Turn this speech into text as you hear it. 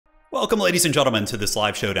Welcome, ladies and gentlemen, to this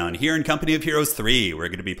live showdown here in Company of Heroes 3. We're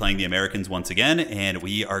going to be playing the Americans once again, and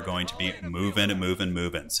we are going to be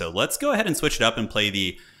moving. So let's go ahead and switch it up and play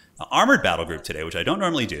the Armored Battle Group today, which I don't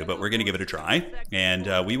normally do, but we're going to give it a try,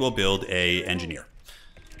 and we will build a engineer.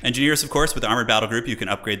 Engineers, of course, with the Armored Battle Group, you can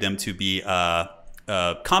upgrade them to be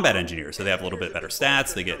combat engineers, so they have a little bit better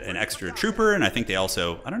stats. They get an extra trooper, and I think they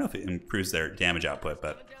also, I don't know if it improves their damage output,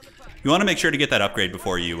 but you want to make sure to get that upgrade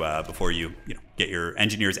before you get your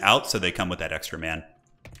engineers out, so they come with that extra man.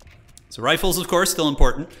 So rifles, of course, still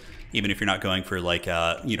important, even if you're not going for like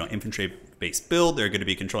infantry-based build. They're going to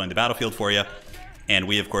be controlling the battlefield for you, and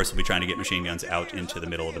we, of course, will be trying to get machine guns out into the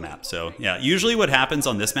middle of the map. So yeah, usually what happens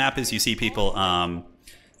on this map is you see people,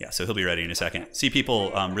 so he'll be ready in a second. See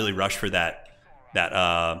people really rush for that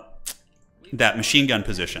machine gun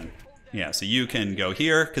position. Yeah, so you can go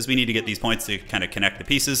here because we need to get these points to kind of connect the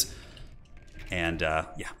pieces. And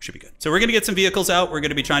yeah, should be good. So we're going to get some vehicles out. We're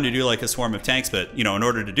going to be trying to do like a swarm of tanks, but in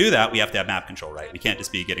order to do that, we have to have map control, right? We can't just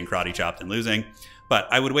be getting karate chopped and losing. But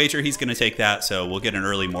I would wager he's going to take that, so we'll get an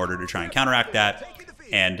early mortar to try and counteract that.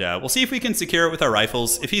 And we'll see if we can secure it with our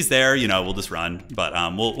rifles. If he's there, we'll just run. But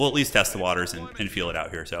we'll at least test the waters and feel it out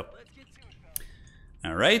here. So,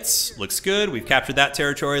 all right, looks good. We've captured that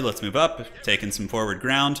territory. Let's move up, taking some forward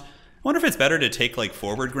ground. I wonder if it's better to take like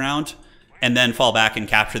forward ground and then fall back and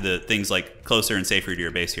capture the things like closer and safer to your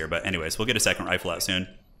base here. But anyways, we'll get a second rifle out soon.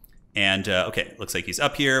 And okay, looks like he's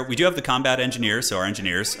up here. We do have the combat engineers, so our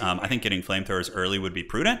engineers, I think getting flamethrowers early would be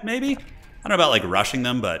prudent, maybe? I don't know about like rushing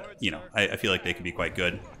them, but I feel like they could be quite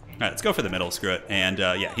good. All right, let's go for the middle, screw it. And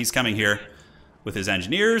yeah, he's coming here with his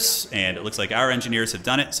engineers, and it looks like our engineers have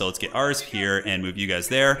done it. So let's get ours here and move you guys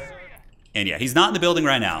there. And yeah, he's not in the building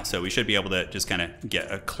right now, so we should be able to just kind of get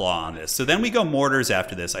a claw on this. So then we go mortars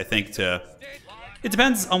after this, I think, it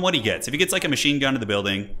depends on what he gets. If he gets like a machine gun to the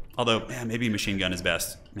building, although maybe machine gun is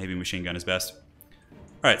best. Maybe machine gun is best. All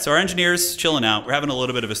right, so our engineer's chilling out. We're having a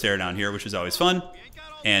little bit of a stare down here, which is always fun.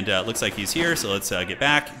 And looks like he's here, so let's get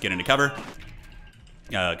back, get into cover.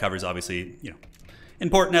 Cover's obviously,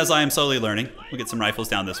 important, as I am slowly learning. We'll get some rifles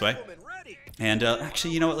down this way. And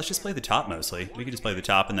actually, you know what? Let's just play the top mostly. We could just play the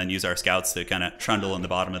top and then use our scouts to kind of trundle in the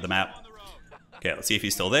bottom of the map. Okay, let's see if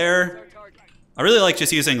he's still there. I really like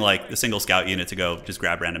just using like the single scout unit to go just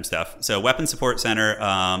grab random stuff. So weapon support center.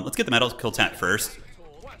 Let's get the medical tent first.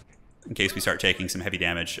 In case we start taking some heavy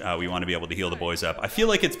damage, we want to be able to heal the boys up. I feel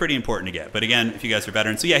like it's pretty important to get. But again, if you guys are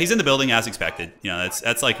veterans. So yeah, he's in the building as expected.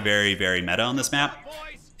 That's like very, very meta on this map.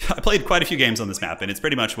 I played quite a few games on this map, and it's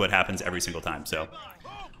pretty much what happens every single time. So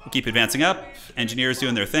we'll keep advancing up. Engineers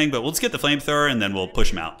doing their thing, but we'll just get the flamethrower and then we'll push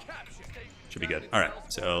them out. Should be good. All right,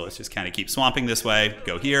 so let's just kind of keep swamping this way.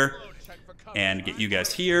 Go here and get you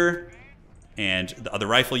guys here. And the other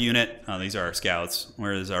rifle unit. These are our scouts.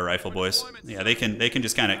 Where is our rifle boys? Yeah, they can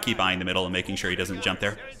just kind of keep eyeing the middle and making sure he doesn't jump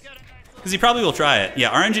there. Because he probably will try it. Yeah,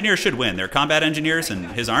 our engineers should win. They're combat engineers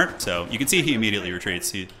and his aren't. So you can see he immediately retreats.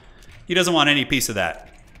 He doesn't want any piece of that.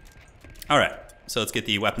 All right. So let's get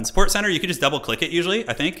the weapon support center. You can just double click it usually,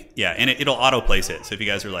 I think. Yeah, and it'll auto place it. So if you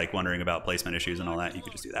guys are like wondering about placement issues and all that, you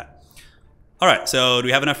could just do that. All right, so do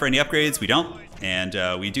we have enough for any upgrades? We don't.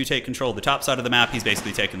 And we do take control of the top side of the map. He's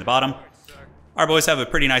basically taking the bottom. Our boys have a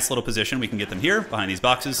pretty nice little position. We can get them here behind these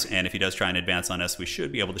boxes. And if he does try and advance on us, we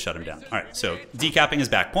should be able to shut him down. All right, so decapping his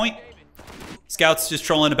back point. Scouts just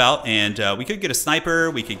trolling about. And we could get a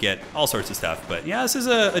sniper. We could get all sorts of stuff. But yeah, this is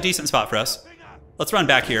a decent spot for us. Let's run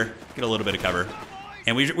back here, get a little bit of cover.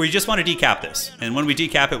 And we just want to decap this. And when we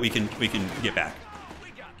decap it, we can get back.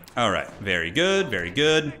 All right, very good, very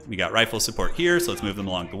good. We got rifle support here, so let's move them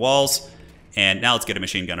along the walls. And now let's get a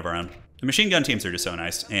machine gun of our own. The machine gun teams are just so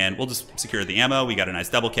nice. And we'll just secure the ammo. We got a nice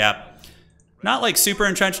double cap. Not like super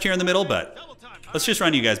entrenched here in the middle, but let's just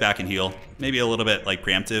run you guys back and heal. Maybe a little bit like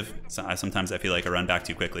preemptive. Sometimes I feel like I run back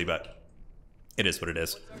too quickly, but it is what it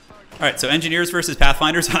is. All right, so engineers versus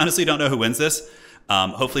pathfinders. I honestly don't know who wins this.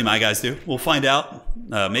 Hopefully my guys do. We'll find out.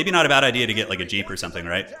 Maybe not a bad idea to get like a Jeep or something,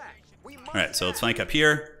 right? All right, so let's flank up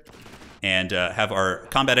here and have our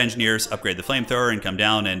combat engineers upgrade the flamethrower and come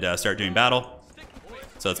down and start doing battle.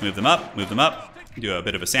 So let's move them up, do a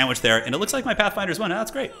bit of a sandwich there. And it looks like my pathfinders won. Oh,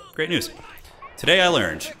 that's great. Great news. Today I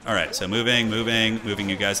learned. All right, so moving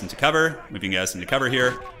you guys into cover. Moving you guys into cover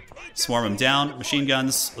here. Swarm them down. Machine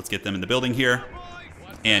guns. Let's get them in the building here.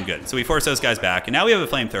 And good. So we force those guys back. And now we have a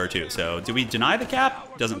flamethrower too. So do we deny the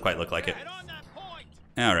cap? Doesn't quite look like it.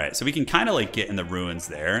 All right. So we can kind of like get in the ruins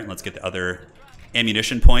there. And let's get the other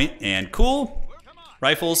ammunition point. And cool.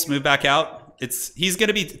 Rifles, move back out. He's going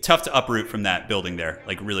to be tough to uproot from that building there.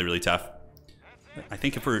 Like really, really tough. I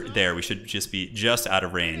think if we're there, we should just be just out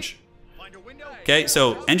of range. Okay,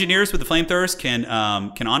 so engineers with the flamethrowers can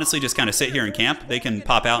honestly just kind of sit here and camp. They can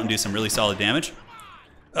pop out and do some really solid damage.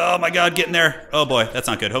 Oh my god, get in there. Oh boy, that's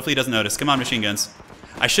not good. Hopefully he doesn't notice. Come on, machine guns.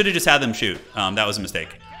 I should have just had them shoot. That was a mistake.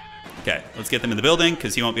 Okay, let's get them in the building,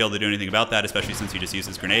 because he won't be able to do anything about that, especially since he just used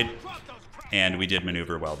his grenade. And we did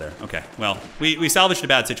maneuver well there. Okay, well, we salvaged a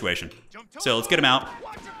bad situation. So let's get him out.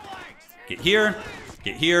 Get here.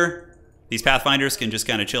 Get here. These Pathfinders can just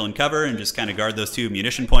kind of chill and cover and just kind of guard those 2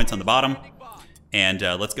 munition points on the bottom. And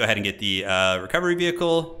let's go ahead and get the recovery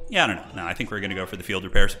vehicle. Yeah, I don't know. No, I think we're going to go for the field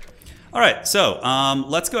repairs. All right, so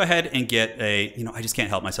let's go ahead and get a, I just can't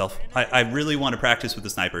help myself. I really want to practice with the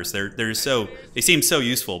snipers. They seem so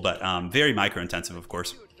useful, but very micro-intensive, of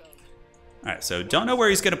course. All right, so don't know where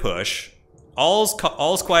he's going to push. All's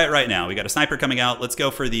quiet right now. We got a sniper coming out. Let's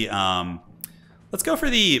go for the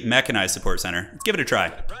mechanized support center. Let's give it a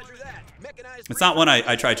try. It's not one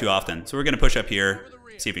I try too often, so we're going to push up here.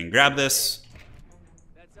 See if we can grab this.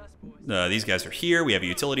 These guys are here. We have a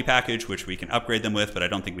utility package, which we can upgrade them with, but I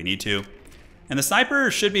don't think we need to. And the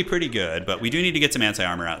sniper should be pretty good, but we do need to get some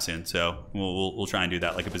anti-armor out soon, so we'll try and do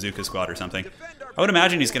that, like a bazooka squad or something. I would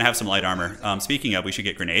imagine he's going to have some light armor. Speaking of, we should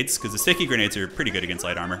get grenades, because the sticky grenades are pretty good against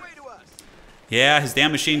light armor. Yeah, his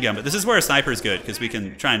damn machine gun, but this is where a sniper is good, because we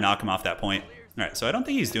can try and knock him off that point. All right, so I don't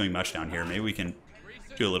think he's doing much down here. Maybe we can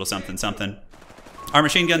do a little something. Our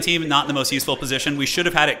machine gun team, not in the most useful position. We should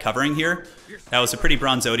have had it covering here. That was a pretty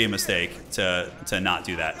Bronzodium mistake to not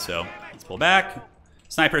do that. So let's pull back.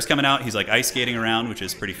 Sniper's coming out. He's like ice skating around, which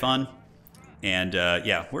is pretty fun. And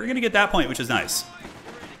yeah, we're going to get that point, which is nice.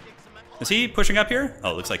 Is he pushing up here?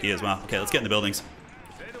 Oh, looks like he is. Wow. Okay, let's get in the buildings.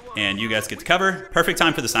 And you guys get to cover. Perfect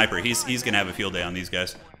time for the sniper. He's going to have a field day on these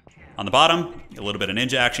guys. On the bottom, a little bit of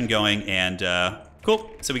ninja action going. And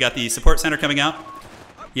cool. So we got the support center coming out.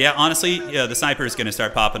 Yeah, honestly, yeah, the sniper is going to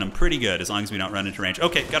start popping them pretty good as long as we don't run into range.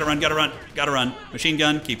 Okay, gotta run. Machine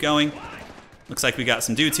gun, keep going. Looks like we got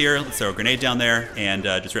some dudes here. Let's throw a grenade down there and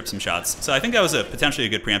just rip some shots. So I think that was potentially a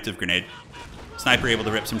good preemptive grenade. Sniper able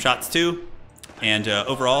to rip some shots too. And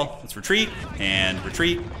overall, let's retreat and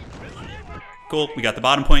retreat. Cool, we got the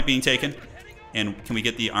bottom point being taken. And can we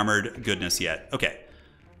get the armored goodness yet? Okay.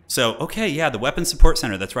 So, okay, yeah, the weapon support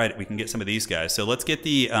center, that's right. We can get some of these guys. So let's get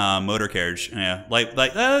the motor carriage.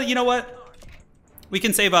 Yeah, you know what? We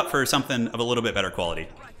can save up for something of a little bit better quality.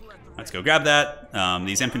 Let's go grab that.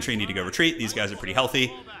 These infantry need to go retreat. These guys are pretty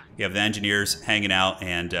healthy. We have the engineers hanging out,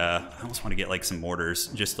 and I almost want to get like some mortars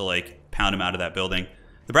just to like pound them out of that building.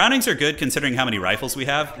 The Brownings are good considering how many rifles we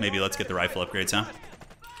have. Maybe let's get the rifle upgrades, huh?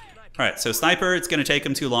 All right, so sniper, it's going to take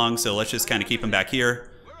him too long, so let's just kind of keep him back here.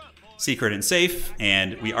 Secret and safe,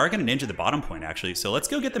 and we are going to ninja the bottom point actually. So let's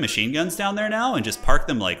go get the machine guns down there now and just park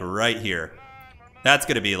them like right here. That's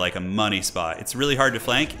going to be like a money spot. It's really hard to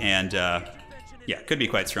flank, and yeah, could be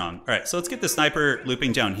quite strong. All right, so let's get the sniper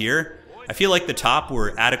looping down here. I feel like the top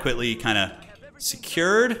we're adequately kind of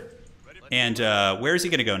secured, and where is he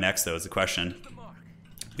going to go next though is the question.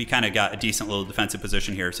 We kind of got a decent little defensive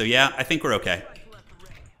position here, so yeah, I think we're okay.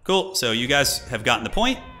 Cool, so you guys have gotten the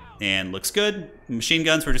point. And looks good. Machine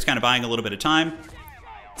guns, we're just kind of buying a little bit of time.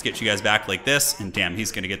 Let's get you guys back like this. And damn,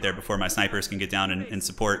 he's going to get there before my snipers can get down and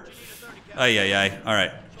support. Ay. All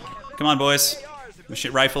right. Come on, boys.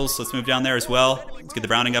 Rifles, let's move down there as well. Let's get the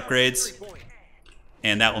Browning upgrades.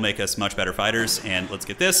 And that will make us much better fighters. And let's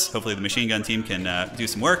get this. Hopefully the machine gun team can do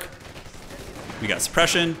some work. We got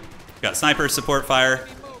suppression. We got sniper support fire.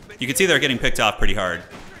 You can see they're getting picked off pretty hard.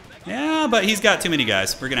 Yeah, but he's got too many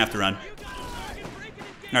guys. We're going to have to run.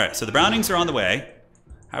 All right, so the Brownings are on the way.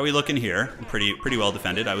 How are we looking here? Pretty well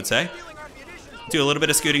defended, I would say. Do a little bit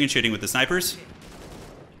of scooting and shooting with the snipers.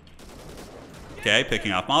 Okay,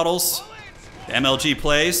 picking off models. The MLG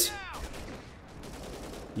plays.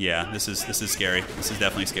 Yeah, this is scary. This is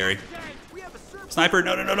definitely scary. Sniper,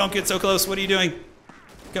 no, don't get so close. What are you doing?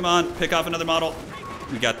 Come on, pick off another model.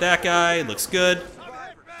 We got that guy, looks good.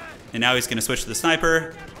 And now he's gonna switch to the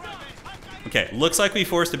sniper. Okay, looks like we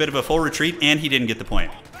forced a bit of a full retreat and he didn't get the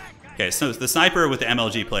point. Okay, so the sniper with the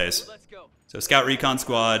MLG plays. So scout recon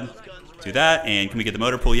squad, do that, and can we get the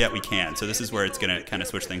motor pool yet? We can. So this is where it's gonna kind of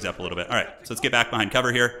switch things up a little bit. All right, so let's get back behind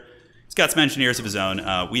cover here. He's got some engineers of his own.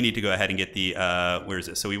 We need to go ahead and get the, where is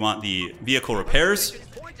it? So we want the vehicle repairs,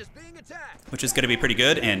 which is gonna be pretty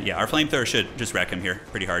good. And yeah, our flamethrower should just wreck him here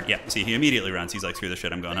pretty hard. Yeah, see, he immediately runs. He's like, screw this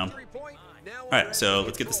shit, I'm going home. All right, so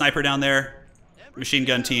let's get the sniper down there. Machine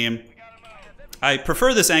gun team. I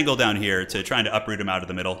prefer this angle down here to trying to uproot him out of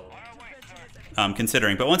the middle,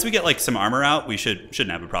 considering. But once we get like some armor out, we shouldn't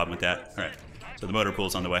have a problem with that. All right, so the motor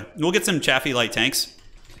pool's on the way. We'll get some chaffy light tanks,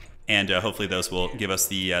 and hopefully those will give us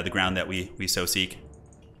the ground that we so seek.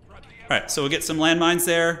 All right, so we'll get some landmines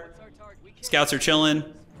there. Scouts are chilling.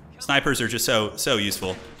 Snipers are just so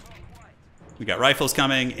useful. We got rifles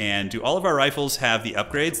coming, and do all of our rifles have the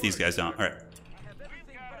upgrades? These guys don't. All right.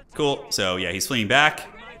 Cool. So yeah, he's fleeing back.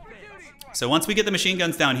 So once we get the machine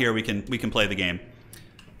guns down here, we can play the game.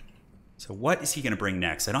 So what is he going to bring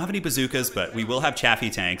next? I don't have any bazookas, but we will have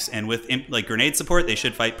chaffy tanks, and with like grenade support, they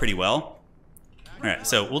should fight pretty well. All right,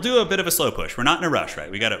 so we'll do a bit of a slow push. We're not in a rush,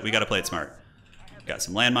 right? We gotta play it smart. Got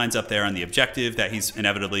some landmines up there on the objective that he's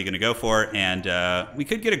inevitably going to go for, and we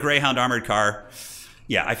could get a Greyhound armored car.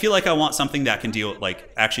 Yeah, I feel like I want something that can deal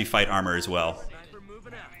like actually fight armor as well.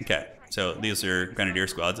 Okay, so these are Grenadier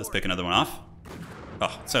squads. Let's pick another one off.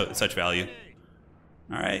 Oh, so such value.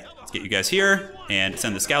 All right, let's get you guys here and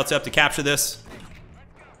send the scouts up to capture this.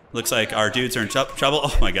 Looks like our dudes are in trouble.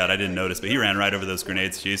 Oh my god, I didn't notice, but he ran right over those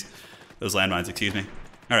grenades. Jeez, those landmines, excuse me.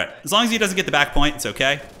 All right, as long as he doesn't get the back point, it's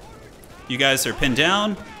okay. You guys are pinned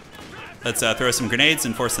down. Let's throw some grenades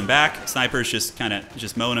and force them back. Snipers just kind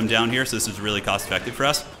of mowing them down here, so this is really cost effective for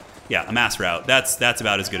us. Yeah, a mass rout. That's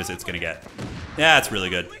about as good as it's gonna get. Yeah, it's really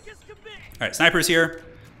good. All right, snipers here.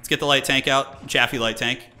 Let's get the light tank out, Chaffee light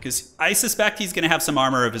tank, because I suspect he's gonna have some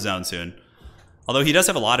armor of his own soon. Although he does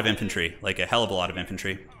have a lot of infantry, like a hell of a lot of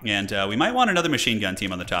infantry. And we might want another machine gun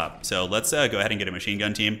team on the top. So let's go ahead and get a machine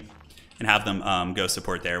gun team and have them go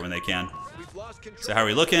support there when they can. So how are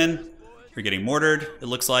we looking? We're getting mortared, it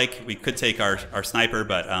looks like. We could take our sniper,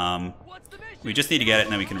 but we just need to get it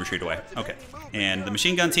and then we can retreat away. Okay, and the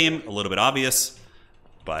machine gun team, a little bit obvious,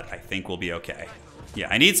 but I think we'll be okay. Yeah,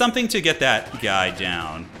 I need something to get that guy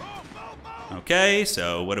down. Okay,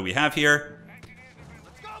 so what do we have here?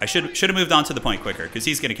 I should have moved on to the point quicker, because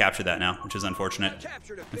he's going to capture that now, which is unfortunate.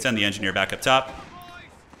 Let's send the engineer back up top.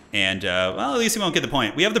 And, well, at least he won't get the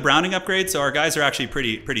point. We have the Browning upgrade, so our guys are actually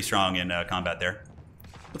pretty strong in combat there.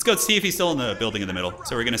 Let's go see if he's still in the building in the middle.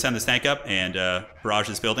 So we're going to send this tank up and barrage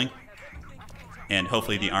this building. And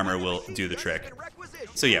hopefully the armor will do the trick.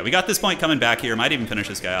 So yeah, we got this point coming back here. Might even finish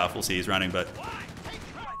this guy off. We'll see. He's running, but...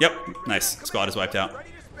 Yep, nice. Squad is wiped out.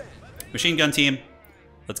 Machine gun team.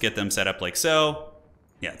 Let's get them set up like so.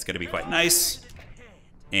 Yeah, it's going to be quite nice.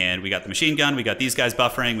 And we got the machine gun. We got these guys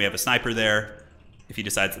buffering. We have a sniper there if he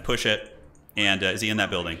decides to push it. And is he in that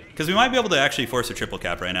building? Because we might be able to actually force a triple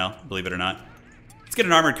cap right now, believe it or not. Let's get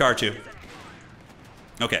an armored car too.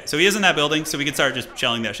 Okay, so he is in that building, so we can start just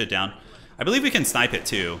shelling that shit down. I believe we can snipe it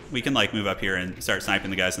too. We can like move up here and start sniping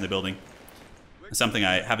the guys in the building. Something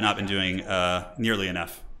I have not been doing nearly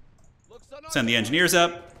enough. Send the engineers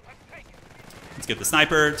up. Let's get the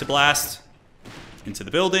sniper to blast into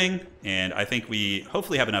the building, and I think we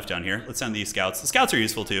hopefully have enough down here. Let's send these scouts. The scouts are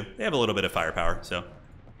useful too. They have a little bit of firepower, so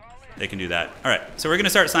they can do that. All right, so we're gonna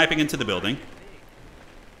start sniping into the building.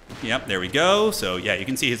 Yep, there we go. So yeah, you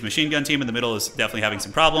can see his machine gun team in the middle is definitely having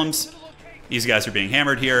some problems. These guys are being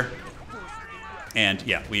hammered here. And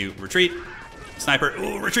yeah, we retreat. Sniper,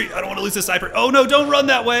 oh, retreat. I don't want to lose the sniper. Oh no, don't run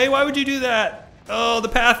that way. Why would you do that? Oh, the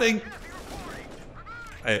pathing.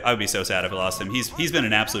 I would be so sad if I lost him. He's been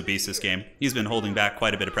an absolute beast this game. He's been holding back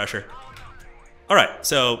quite a bit of pressure. All right,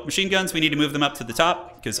 so machine guns, we need to move them up to the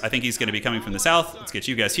top because I think he's going to be coming from the south. Let's get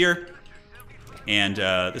you guys here. And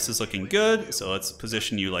this is looking good, so let's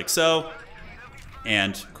position you like so.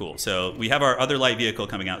 And cool, so we have our other light vehicle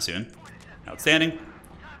coming out soon. Outstanding.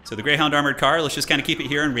 So the Greyhound armored car, let's just kind of keep it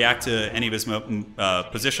here and react to any of his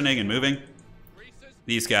positioning and moving.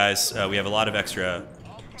 These guys, we have a lot of extra,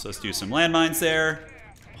 so let's do some landmines there.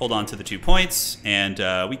 Hold on to the 2 points, and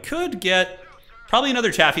we could get probably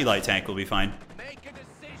another Chaffee light tank will be fine.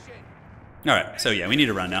 All right, so yeah, we need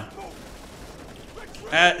to run now.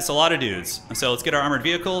 It's a lot of dudes. So let's get our armored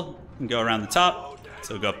vehicle and go around the top.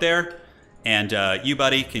 So we'll go up there, and you,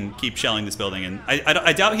 buddy, can keep shelling this building. And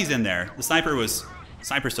I doubt he's in there. The sniper's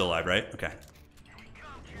still alive, right? Okay.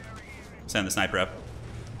 Send the sniper up.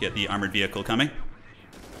 Get the armored vehicle coming.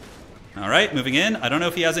 All right, moving in. I don't know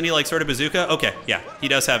if he has any like sort of bazooka. Okay, yeah, he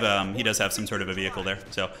does have some sort of a vehicle there.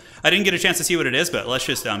 So I didn't get a chance to see what it is, but let's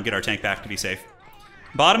just get our tank back to be safe.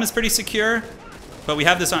 Bottom is pretty secure, but we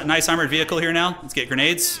have this nice armored vehicle here now. Let's get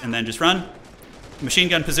grenades and then just run. Machine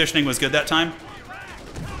gun positioning was good that time.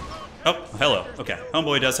 Oh, hello. Okay,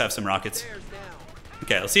 homeboy does have some rockets.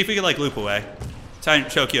 Okay, let's see if we can like loop away.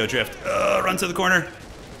 Tokyo drift. Run to the corner.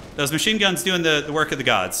 Those machine guns doing the work of the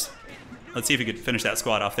gods. Let's see if we could finish that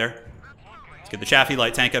squad off there. Let's get the Chaffee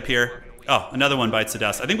light tank up here. Oh, another one bites the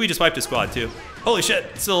dust. I think we just wiped a squad too. Holy shit,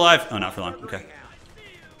 it's still alive. Oh, not for long. Okay.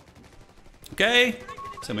 Okay,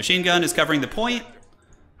 so machine gun is covering the point.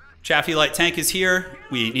 Chaffee light tank is here.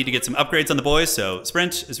 We need to get some upgrades on the boys, so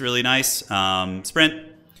sprint is really nice.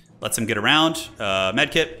 Sprint lets them get around.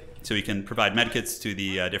 Medkit, so we can provide medkits to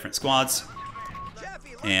the different squads.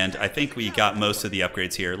 And I think we got most of the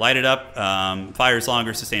upgrades here. Light it up. Fires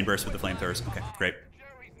longer, sustained burst with the flamethrowers. Okay, great.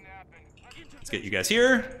 Let's get you guys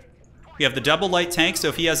here. We have the double light tank, so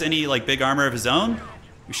if he has any like big armor of his own,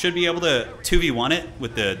 we should be able to 2v1 it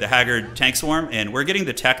with the Haggard tank swarm, and we're getting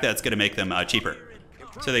the tech that's going to make them cheaper.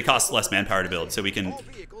 So they cost less manpower to build, so we can,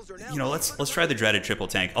 you know, let's try the dreaded triple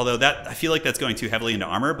tank. Although that, I feel like that's going too heavily into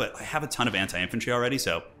armor, but I have a ton of anti-infantry already,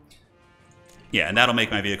 so yeah, and that'll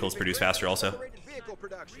make my vehicles produce faster also.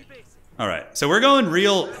 All right, so we're going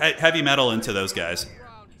real heavy metal into those guys.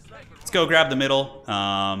 Let's go grab the middle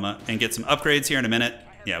and get some upgrades here in a minute.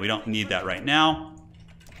 Yeah, we don't need that right now.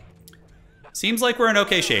 Seems like we're in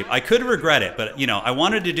okay shape. I could regret it, but you know, I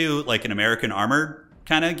wanted to do like an American armored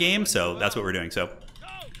kind of game, so that's what we're doing. So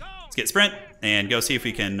let's get sprint and go see if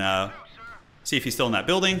we can see if he's still in that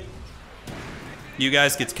building. You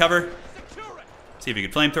guys get to cover. See if you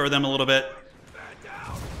can flamethrower them a little bit.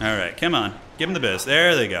 All right, come on, give him the biz.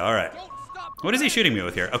 There they go. All right, what is he shooting me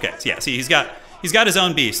with here? Okay, so yeah, see, he's got his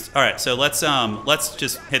own beast. All right, so let's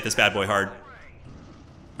just hit this bad boy hard.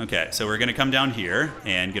 Okay, so we're gonna come down here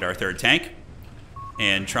and get our third tank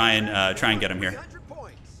and try and get him here.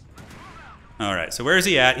 All right, so where is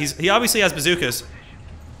he at? He obviously has bazookas.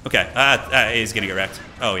 Okay, he's gonna get wrecked.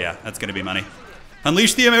 Oh yeah, that's gonna be money.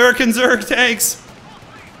 Unleash the American Zerg tanks.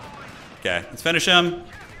 Okay, let's finish him.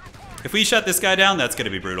 If we shut this guy down, that's gonna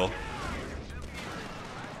be brutal.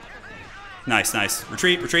 Nice, nice.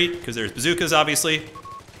 Retreat, retreat, because there's bazookas, obviously.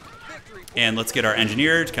 And let's get our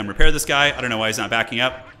engineer to come repair this guy. I don't know why he's not backing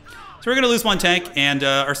up. So we're gonna lose one tank, and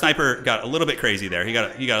our sniper got a little bit crazy there. He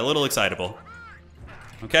got a little excitable.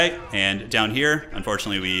 Okay, and down here,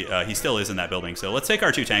 unfortunately, he still is in that building. So let's take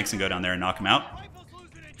our 2 tanks and go down there and knock him out.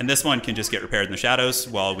 And this one can just get repaired in the shadows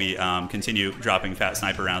while we continue dropping fat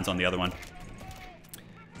sniper rounds on the other one.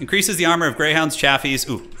 Increases the armor of Greyhounds, Chaffies.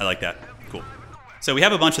 Ooh, I like that. Cool. So we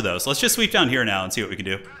have a bunch of those. Let's just sweep down here now and see what we can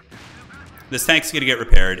do. This tank's gonna get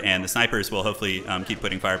repaired, and the snipers will hopefully keep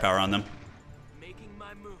putting firepower on them.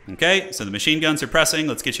 Okay, so the machine guns are pressing.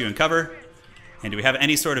 Let's get you in cover. And do we have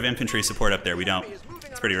any sort of infantry support up there? We don't.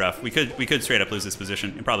 It's pretty rough. We could straight up lose this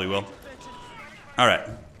position. It probably will. All right,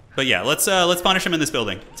 but yeah, let's punish him in this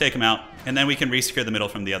building. Take him out, and then we can re-secure the middle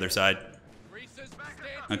from the other side.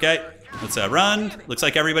 Okay, let's run. Looks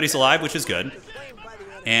like everybody's alive, which is good.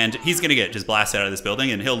 And he's gonna get just blasted out of this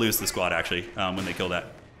building, and he'll lose the squad actually when they kill that.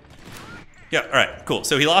 Yeah, all right, cool.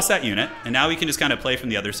 So he lost that unit, and now we can just kind of play from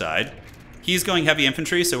the other side. He's going heavy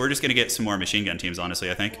infantry, so we're just gonna get some more machine gun teams, honestly,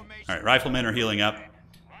 I think. All right, riflemen are healing up.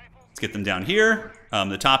 Let's get them down here.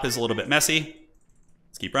 The top is a little bit messy.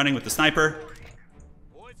 Let's keep running with the sniper.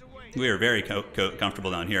 We are very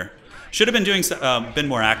comfortable down here. Should have been doing been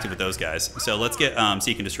more active with those guys. So let's get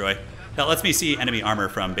Seek and Destroy. That lets me see enemy armor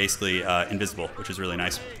from basically invisible, which is really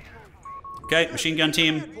nice. Okay, machine gun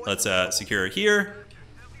team. Let's secure here.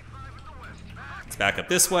 Let's back up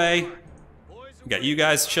this way. We got you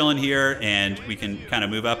guys chilling here, and we can kind of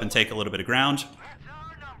move up and take a little bit of ground.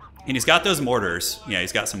 And he's got those mortars. Yeah,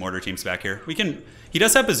 he's got some mortar teams back here. He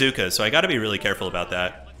does have bazookas, so I got to be really careful about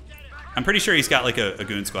that. I'm pretty sure he's got like a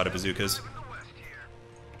goon squad of bazookas.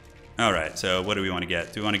 All right, so what do we want to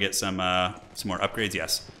get? Do we want to get some more upgrades?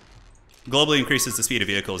 Yes. Globally increases the speed of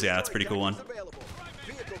vehicles. Yeah, that's a pretty cool one.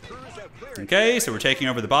 Okay, so we're taking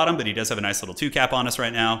over the bottom, but he does have a nice little 2-cap on us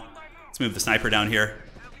right now. Let's move the sniper down here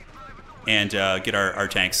and get our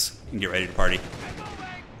tanks and get ready to party.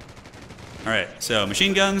 All right, so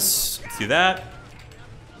machine guns, let's do that.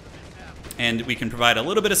 And we can provide a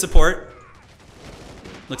little bit of support.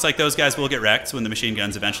 Looks like those guys will get wrecked when the machine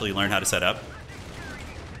guns eventually learn how to set up.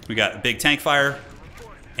 We got a big tank fire.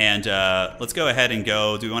 And let's go ahead and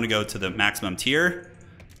go, do we want to go to the maximum tier?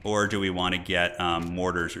 Or do we want to get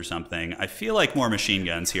mortars or something? I feel like more machine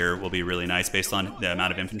guns here will be really nice based on the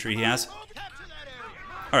amount of infantry he has.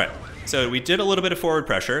 All right, so we did a little bit of forward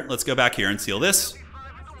pressure. Let's go back here and seal this.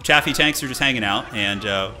 Chaffee tanks are just hanging out, and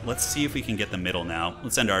let's see if we can get the middle now.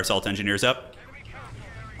 Let's send our assault engineers up.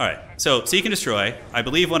 All right, so Seek and Destroy. I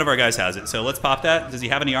believe one of our guys has it, so let's pop that. Does he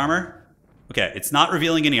have any armor? Okay, it's not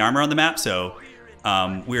revealing any armor on the map, so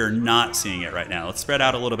we're not seeing it right now. Let's spread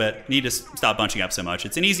out a little bit. Need to stop bunching up so much.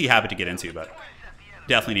 It's an easy habit to get into, but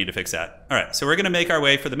definitely need to fix that. All right, so we're gonna make our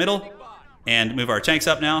way for the middle and move our tanks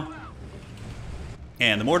up now.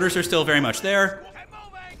 And the mortars are still very much there.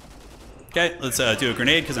 Okay, let's do a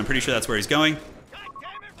grenade because I'm pretty sure that's where he's going.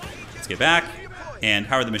 Let's get back. And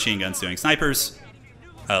how are the machine guns doing? Snipers.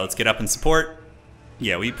 Let's get up and support.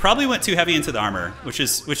 Yeah, we probably went too heavy into the armor, which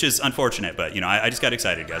is unfortunate, but you know, I just got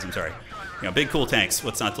excited, guys. I'm sorry. You know, big cool tanks.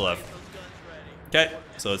 What's not to love? Okay,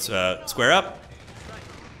 so let's square up.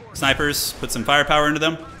 Snipers, put some firepower into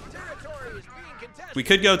them. We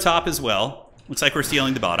could go top as well. Looks like we're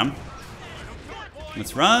stealing the bottom.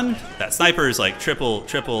 Let's run. That sniper is like triple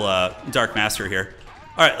Dark Master here.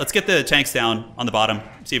 All right, let's get the tanks down on the bottom.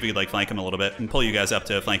 See if we could like flank them a little bit and pull you guys up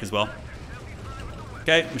to flank as well.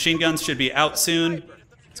 Okay, machine guns should be out soon.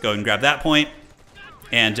 Let's go ahead and grab that point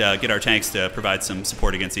and get our tanks to provide some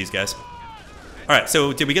support against these guys. All right,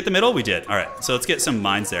 so did we get the middle? We did. All right, so let's get some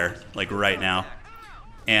mines there, like right now.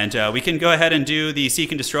 And we can go ahead and do the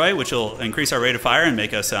Seek and Destroy, which will increase our rate of fire and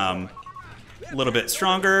make us a little bit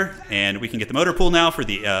stronger. And we can get the motor pool now for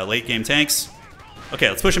the late game tanks. Okay,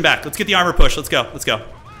 let's push them back. Let's get the armor push. Let's go. Let's go.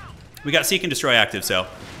 We got Seek and Destroy active, so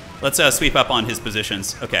let's sweep up on his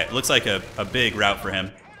positions. Okay, looks like a big route for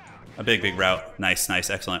him. A big route. Nice, nice,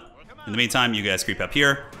 excellent. In the meantime, you guys creep up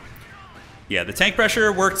here. Yeah, the tank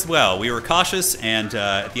pressure works well. We were cautious, and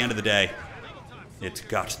at the end of the day, it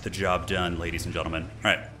got the job done, ladies and gentlemen.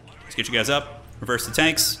 All right, let's get you guys up. Reverse the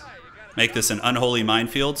tanks. Make this an unholy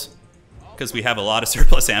minefield, because we have a lot of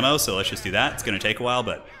surplus ammo, so let's just do that. It's going to take a while,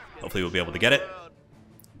 but hopefully we'll be able to get it.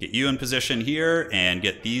 Get you in position here, and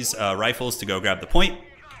get these rifles to go grab the point.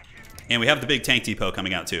 And we have the big tank depot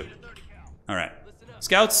coming out, too. All right.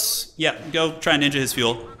 Scouts, yeah, go try and ninja his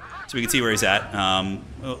fuel so we can see where he's at.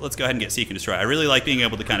 Well, let's go ahead and get Seek and Destroy. I really like being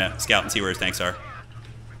able to kind of scout and see where his tanks are.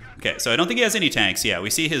 Okay, so I don't think he has any tanks. Yeah, we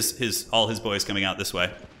see all his boys coming out this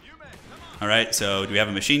way. All right, so do we have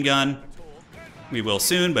a machine gun? We will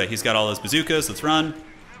soon, but he's got all those bazookas. Let's run.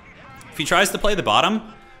 If he tries to play the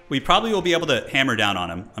bottom, we probably will be able to hammer down on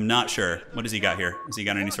him. I'm not sure. What has he got here? Has he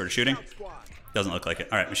got any sort of shooting? Doesn't look like it.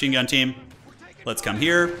 All right, machine gun team. Let's come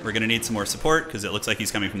here. We're going to need some more support because it looks like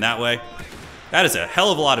he's coming from that way. That is a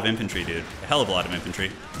hell of a lot of infantry, dude. A hell of a lot of infantry.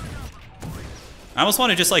 I almost want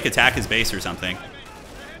to just like attack his base or something.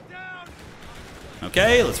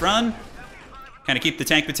 Okay, let's run. Kind of keep the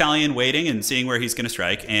tank battalion waiting and seeing where he's going to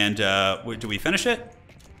strike. And do we finish it?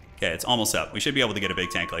 Okay, it's almost up. We should be able to get a big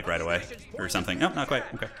tank like right away or something. No, not quite.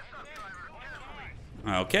 Okay.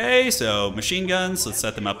 Okay, so machine guns. Let's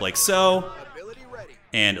set them up like so.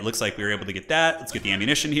 And it looks like we were able to get that. Let's get the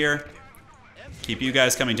ammunition here. Keep you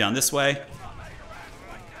guys coming down this way.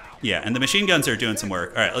 Yeah, and the machine guns are doing some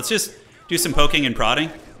work. All right, let's just do some poking and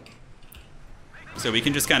prodding. So we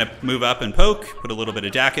can just kind of move up and poke, put a little bit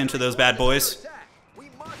of DAC into those bad boys.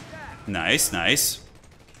 Nice, nice.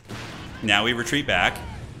 Now we retreat back.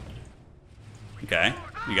 Okay,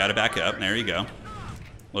 we got to back up. There you go.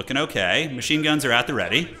 Looking okay. Machine guns are at the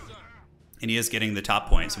ready. And he is getting the top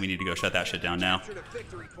point, so we need to go shut that shit down now.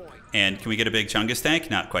 And can we get a big Chungus tank?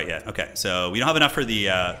 Not quite yet. Okay, so we don't have enough for the...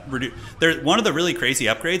 one of the really crazy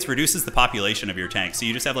upgrades reduces the population of your tank. So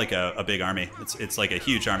you just have like a big army. It's like a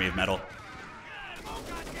huge army of metal.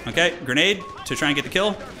 Okay, grenade to try and get the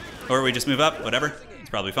kill. Or we just move up, whatever. It's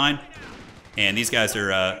probably fine. And these guys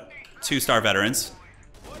are 2-star veterans.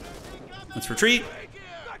 Let's retreat.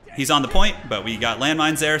 He's on the point, but we got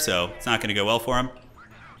landmines there, so it's not going to go well for him.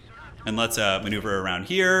 And let's maneuver around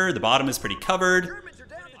here. The bottom is pretty covered.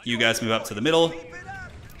 You guys move up to the middle.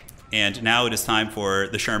 And now it is time for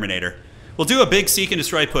the Shermanator. We'll do a big Seek and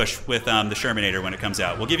Destroy push with the Shermanator when it comes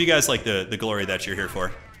out. We'll give you guys like the glory that you're here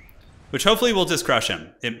for. Which hopefully will just crush him.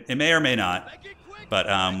 It may or may not. But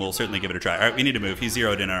we'll certainly give it a try. All right, we need to move. He's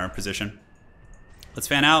zeroed in on our position. Let's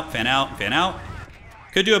fan out, fan out, fan out.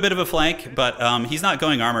 Could do a bit of a flank, but he's not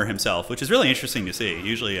going armor himself, which is really interesting to see.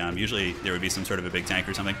 Usually there would be some sort of a big tank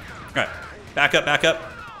or something. All right, back up, back up.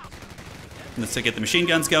 Let's get the machine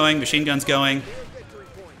guns going, machine guns going.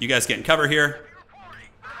 You guys get in cover here.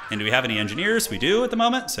 And do we have any engineers? We do at the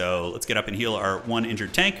moment, so let's get up and heal our one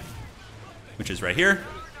injured tank, which is right here.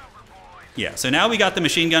 Yeah, so now we got the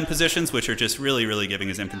machine gun positions, which are just really, really giving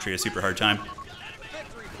his infantry a super hard time.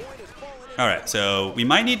 All right, so we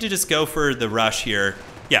might need to just go for the rush here.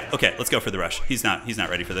 Yeah, okay, let's go for the rush. He's not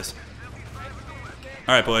ready for this.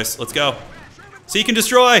 All right, boys, let's go. Seek and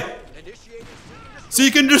Destroy!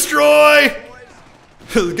 Seek and Destroy!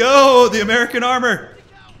 Let's go, the American armor.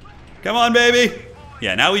 Come on, baby.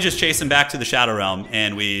 Yeah, now we just chase him back to the Shadow Realm,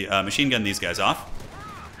 and we machine gun these guys off.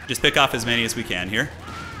 Just pick off as many as we can here.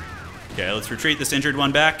 Okay, let's retreat this injured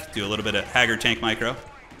one back, do a little bit of Haggard tank micro.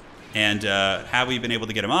 And have we been able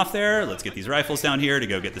to get him off there? Let's get these rifles down here to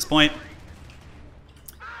go get this point.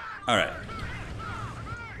 All right.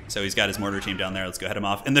 So he's got his mortar team down there. Let's go head him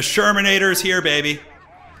off. And the Shermanator is here, baby.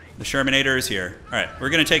 The Shermanator is here. All right, we're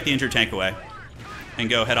going to take the injured tank away and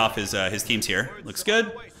go head off his teams here. Looks good.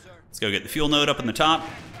 Let's go get the fuel node up in the top.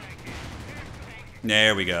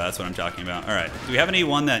 There we go. That's what I'm talking about. All right. Do we have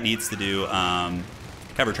anyone that needs to do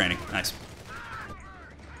cover training? Nice.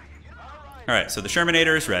 All right, so the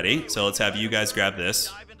Shermanator is ready. So let's have you guys grab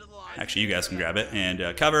this. Actually, you guys can grab it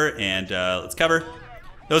and cover, and let's cover.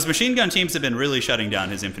 Those machine gun teams have been really shutting down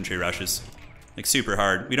his infantry rushes, like super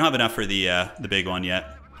hard. We don't have enough for the big one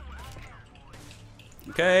yet.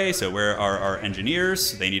 Okay, so where are our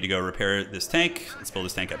engineers? They need to go repair this tank. Let's pull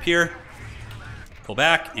this tank up here. Pull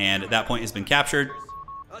back, and at that point has been captured.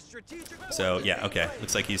 So yeah, okay.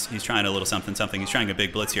 Looks like he's trying a little something. He's trying a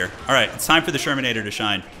big blitz here. All right, it's time for the Shermanator to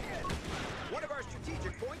shine.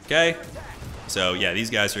 Okay. So yeah, these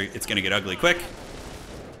guys are. It's gonna get ugly quick.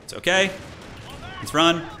 It's okay. Let's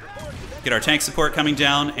run. Get our tank support coming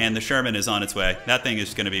down, and the Sherman is on its way. That thing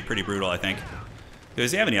is gonna be pretty brutal, I think.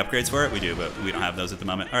 Does he have any upgrades for it? We do, but we don't have those at the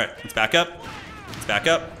moment. All right, let's back up. Let's back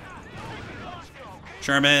up.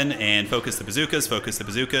 Sherman, and focus the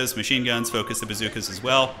bazookas, machine guns, focus the bazookas as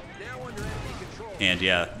well. And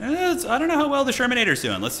yeah, I don't know how well the Shermanator's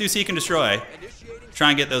doing. Let's do seek and destroy. Try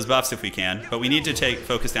and get those buffs if we can, but we need to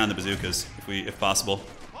focus down the bazookas if possible.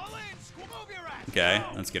 Okay,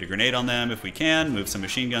 let's get a grenade on them if we can. Move some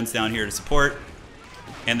machine guns down here to support.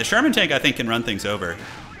 And the Sherman tank, I think, can run things over.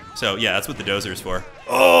 So yeah, that's what the dozer is for.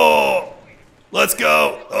 Oh, let's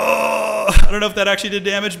go. Oh, I don't know if that actually did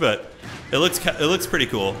damage, but it looks pretty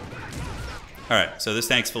cool. All right, so this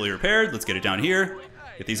tank's fully repaired. Let's get it down here.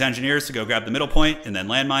 Get these engineers to go grab the middle point and then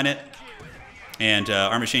landmine it. And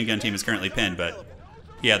our machine gun team is currently pinned, but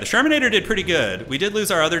yeah, the Shermanator did pretty good. We did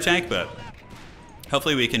lose our other tank, but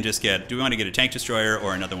hopefully we can just get, do we want to get a tank destroyer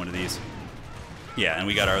or another one of these? Yeah, and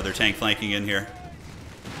we got our other tank flanking in here.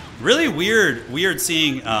 Really weird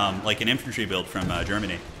seeing like an infantry build from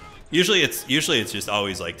Germany. Usually it's just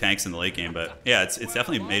always like tanks in the late game, but yeah, it's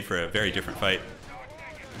definitely made for a very different fight.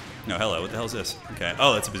 No, hello, what the hell is this? Okay,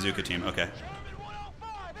 oh, it's a bazooka team. Okay.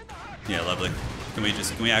 Yeah, lovely. Can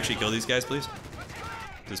we actually kill these guys, please?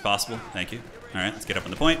 Is this possible? Thank you. All right, let's get up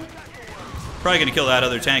on the point. Probably gonna kill that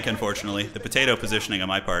other tank, unfortunately. The potato positioning on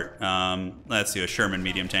my part. Let's do a Sherman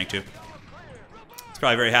medium tank too. He's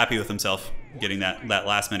probably very happy with himself getting that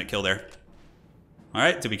last minute kill there. All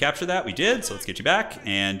right, did we capture that? We did, so let's get you back.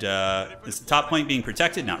 And is the top point being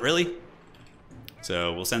protected? Not really.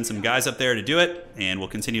 So we'll send some guys up there to do it, and we'll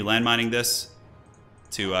continue landmining this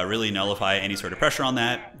to really nullify any sort of pressure on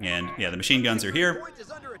that. And yeah, the machine guns are here.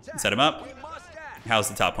 Set them up. How's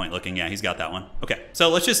the top point looking? Yeah, he's got that one. Okay, so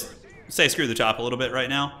let's just say screw the top a little bit right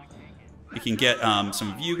now. We can get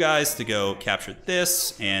some of you guys to go capture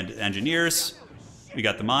this, and engineers. We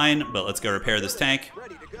got the mine, but let's go repair this tank.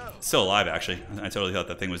 It's still alive, actually. I totally thought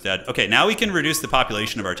that thing was dead. Okay, now we can reduce the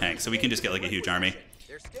population of our tanks, so we can just get like a huge army,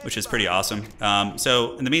 which is pretty awesome.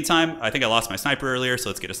 So in the meantime, I think I lost my sniper earlier, so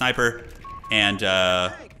let's get a sniper. And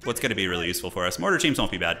what's going to be really useful for us? Mortar teams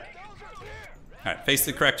won't be bad. All right, face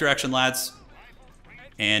the correct direction, lads.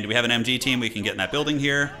 And we have an MG team. We can get in that building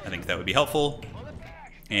here. I think that would be helpful.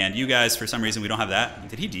 And you guys, for some reason, we don't have that.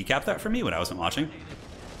 Did he decap that for me when I wasn't watching?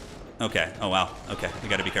 Okay. Oh, wow. Okay. We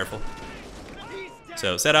got to be careful.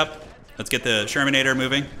 So set up. Let's get the Shermanator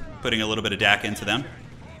moving, putting a little bit of DAC into them.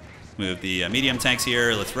 Move the medium tanks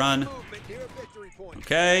here. Let's run.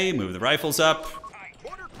 Okay. Move the rifles up.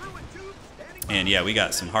 And yeah, we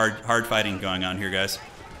got some hard fighting going on here, guys.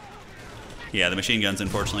 Yeah, the machine guns,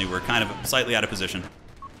 unfortunately, were kind of slightly out of position.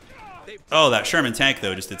 Oh, that Sherman tank,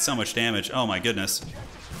 though, just did so much damage. Oh, my goodness.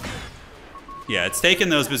 Yeah, it's taken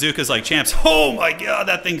those bazookas like champs. Oh, my God,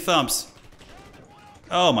 that thing thumps.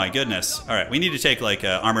 Oh, my goodness. All right, we need to take, like,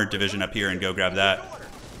 an armored division up here and go grab that.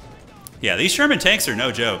 Yeah, these Sherman tanks are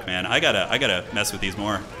no joke, man. I gotta mess with these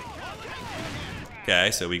more.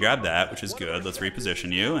 Okay, so we grabbed that, which is good. Let's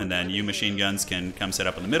reposition you, and then you machine guns can come set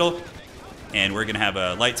up in the middle. And we're gonna have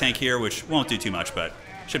a light tank here, which won't do too much, but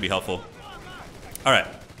should be helpful. All right,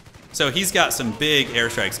 so he's got some big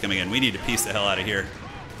airstrikes coming in. We need to piece the hell out of here.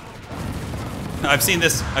 I've seen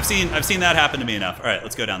this. I've seen that happen to me enough. All right,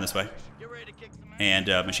 let's go down this way. And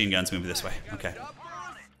machine guns move this way. Okay,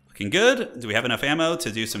 looking good. Do we have enough ammo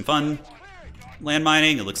to do some fun land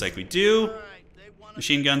mining? It looks like we do.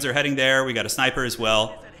 Machine guns are heading there. We got a sniper as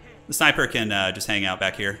well. The sniper can just hang out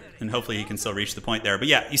back here, and hopefully he can still reach the point there. But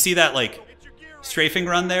yeah, you see that like strafing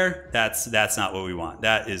run there? That's not what we want.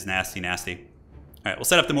 That is nasty, nasty. All right, we'll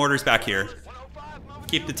set up the mortars back here.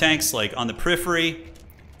 Keep the tanks like on the periphery,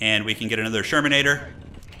 and we can get another Shermanator.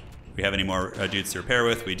 If we have any more dudes to repair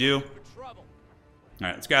with, we do. All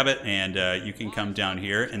right, let's grab it, and you can come down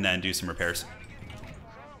here and then do some repairs. All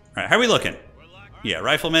right, how are we looking? Yeah,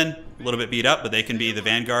 riflemen, a little bit beat up, but they can be the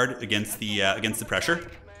vanguard against the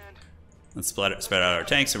pressure. Let's spread out our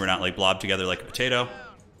tanks so we're not like blobbed together like a potato.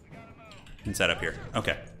 And set up here.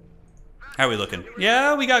 Okay. How are we looking?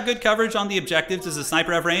 Yeah, we got good coverage on the objectives. Does the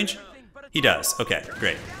sniper have range? He does. Okay,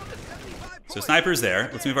 great. So sniper's there.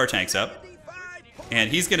 Let's move our tanks up. And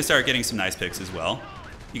he's going to start getting some nice picks as well.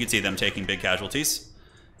 You can see them taking big casualties.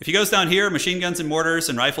 If he goes down here, machine guns and mortars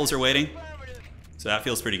and rifles are waiting. So that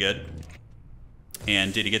feels pretty good.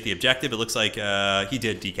 And did he get the objective? It looks like he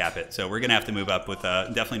did decap it. So we're going to have to move up with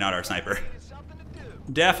definitely not our sniper.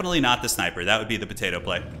 Definitely not the sniper. That would be the potato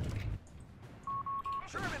play.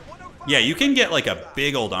 Yeah, you can get like a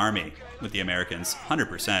big old army with the Americans.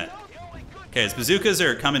 100%. Okay, his bazookas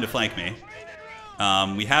are coming to flank me.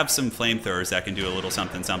 We have some flamethrowers that can do a little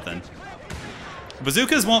something something.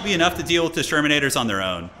 Bazookas won't be enough to deal with the Shermanators on their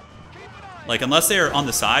own. Like, unless they're on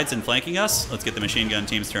the sides and flanking us. Let's get the machine gun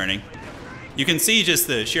teams turning. You can see just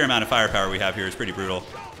the sheer amount of firepower we have here is pretty brutal.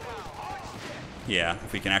 Yeah,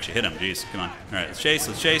 if we can actually hit him. Jeez, come on. All right, let's chase,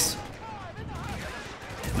 let's chase.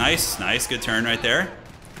 Nice, nice, good turn right there.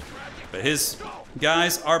 But his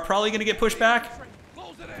guys are probably going to get pushed back.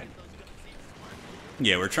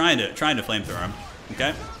 Yeah, we're trying to flamethrower him.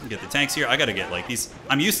 Okay, get the tanks here. I got to get like these.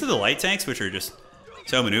 I'm used to the light tanks, which are just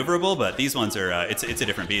so maneuverable, but these ones are, it's a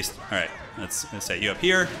different beast. All right, let's set you up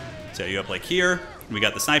here, set you up like here. We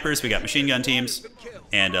got the snipers, we got machine gun teams,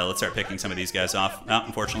 and let's start picking some of these guys off. Oh,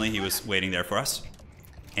 unfortunately, he was waiting there for us.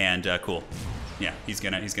 And cool, yeah, he's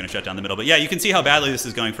gonna shut down the middle. But yeah, you can see how badly this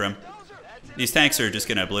is going for him. These tanks are just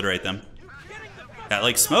gonna obliterate them.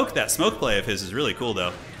 That smoke play of his is really cool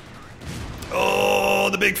though. Oh,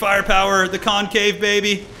 the big firepower, the concave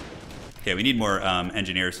baby. Okay, we need more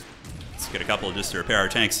engineers. Let's get a couple just to repair our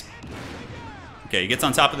tanks. Okay, he gets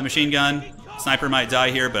on top of the machine gun. Sniper might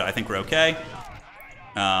die here, but I think we're okay.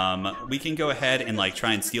 We can go ahead and like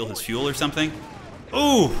try and steal his fuel or something.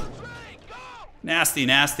 Ooh, nasty,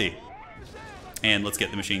 nasty. And let's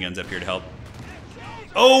get the machine guns up here to help.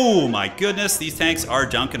 Oh my goodness, these tanks are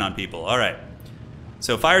dunking on people. All right.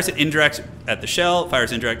 So fires it indirect at the shell,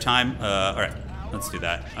 fires indirect time. All right, let's do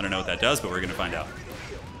that. I don't know what that does, but we're gonna find out.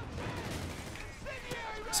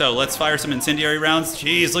 So let's fire some incendiary rounds.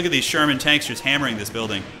 Jeez, look at these Sherman tanks just hammering this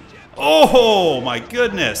building. Oh my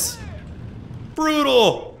goodness.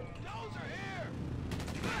 Brutal.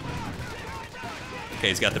 Okay,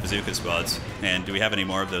 he's got the bazooka squads. And do we have any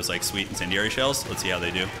more of those like sweet incendiary shells? Let's see how they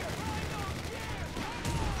do.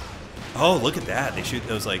 Oh, look at that. They shoot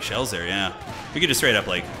those like shells there, yeah. We could just straight up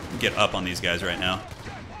like get up on these guys right now.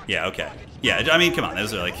 Yeah, okay. Yeah, I mean, come on.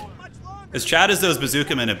 Those are like, as Chad as those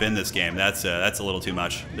bazooka men have been this game, that's a little too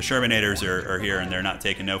much. The Shermanators are here and they're not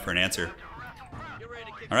taking no for an answer.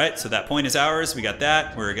 All right, so that point is ours. We got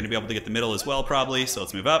that. We're going to be able to get the middle as well, probably. So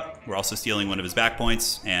let's move up. We're also stealing one of his back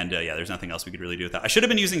points. And yeah, there's nothing else we could really do with that. I should have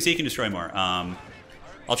been using Seek and Destroy more.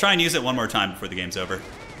 I'll try and use it one more time before the game's over.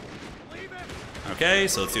 Okay,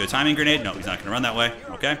 so let's do a timing grenade. No, he's not going to run that way.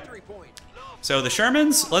 Okay. So the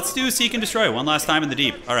Shermans, let's do Seek and Destroy one last time in the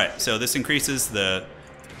deep. All right, so this increases the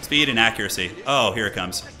speed and accuracy. Oh, here it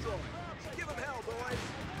comes.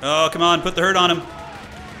 Oh, come on, put the hurt on him.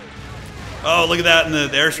 Oh, look at that, and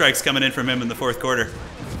the airstrike's coming in from him in the fourth quarter.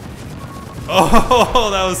 Oh,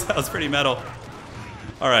 that was pretty metal.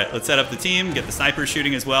 All right, let's set up the team, get the snipers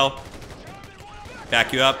shooting as well.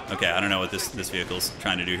 Back you up. Okay, I don't know what this vehicle's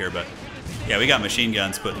trying to do here, but yeah, we got machine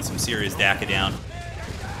guns putting some serious DACA down.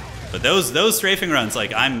 But those strafing runs,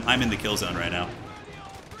 like I'm in the kill zone right now.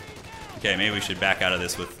 Okay, maybe we should back out of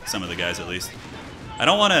this with some of the guys at least. I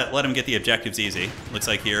don't want to let him get the objectives easy. Looks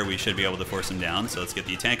like here we should be able to force him down. So let's get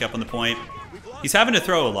the tank up on the point. He's having to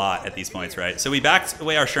throw a lot at these points, right? So we backed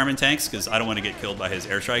away our Sherman tanks because I don't want to get killed by his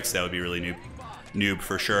airstrikes. That would be really noob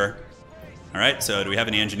for sure. All right, so do we have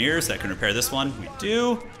any engineers that can repair this one? We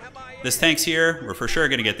do. This tank's here. We're for sure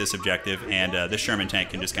going to get this objective, and this Sherman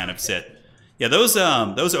tank can just kind of sit. Yeah, those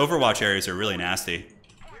Overwatch areas are really nasty.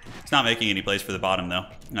 It's not making any plays for the bottom, though.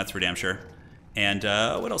 That's for damn sure. And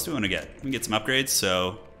what else do we want to get? We can get some upgrades.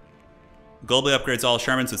 So globally upgrades all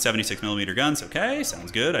Shermans with 76mm guns. Okay,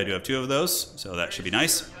 sounds good. I do have 2 of those, so that should be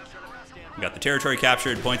nice. We got the territory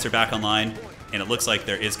captured. Points are back online, and it looks like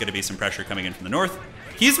there is going to be some pressure coming in from the north.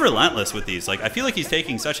 He's relentless with these. Like, I feel like he's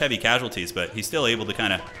taking such heavy casualties, but he's still able to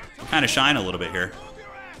kind of shine a little bit here.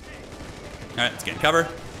 All right, let's get in cover.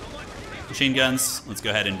 Machine guns. Let's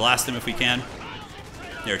go ahead and blast them if we can.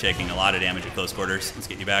 They're taking a lot of damage at close quarters. Let's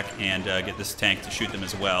get you back and get this tank to shoot them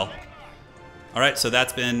as well. All right, so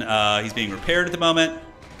that's been, he's being repaired at the moment.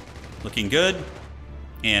 Looking good.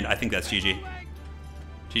 And I think that's GG.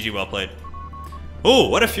 GG, well played. Oh,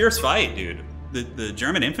 what a fierce fight, dude. The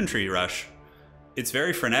German infantry rush. It's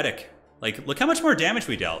very frenetic. Like, look how much more damage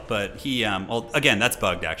we dealt. But he, well, again, that's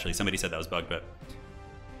bugged, actually. Somebody said that was bugged, but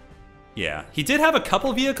yeah. He did have a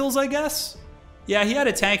couple vehicles, I guess. Yeah, he had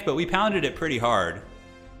a tank, but we pounded it pretty hard.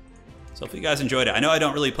 So hopefully you guys enjoyed it. I know I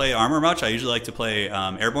don't really play armor much. I usually like to play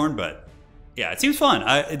airborne, but Yeah, it seems fun.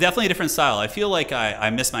 Definitely a different style. I feel like I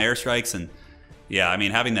miss my airstrikes, and yeah, I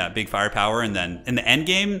mean, having that big firepower, and then in the end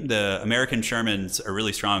game, the American Shermans are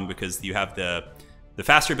really strong because you have the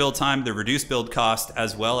faster build time, the reduced build cost,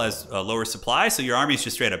 as well as a lower supply, so your army's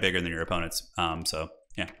just straight up bigger than your opponent's. So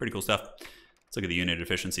yeah, pretty cool stuff. Let's look at the unit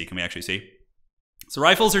efficiency. Can we actually see? So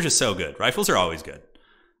rifles are just so good. Rifles are always good.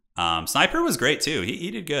 Sniper was great too.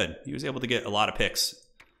 He did good. He was able to get a lot of picks.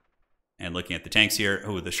 And looking at the tanks here,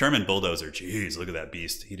 oh, the Sherman Bulldozer. Jeez, look at that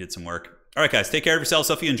beast. He did some work. All right, guys, take care of yourselves.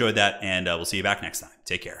 Hope you enjoyed that, and we'll see you back next time.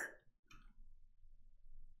 Take care.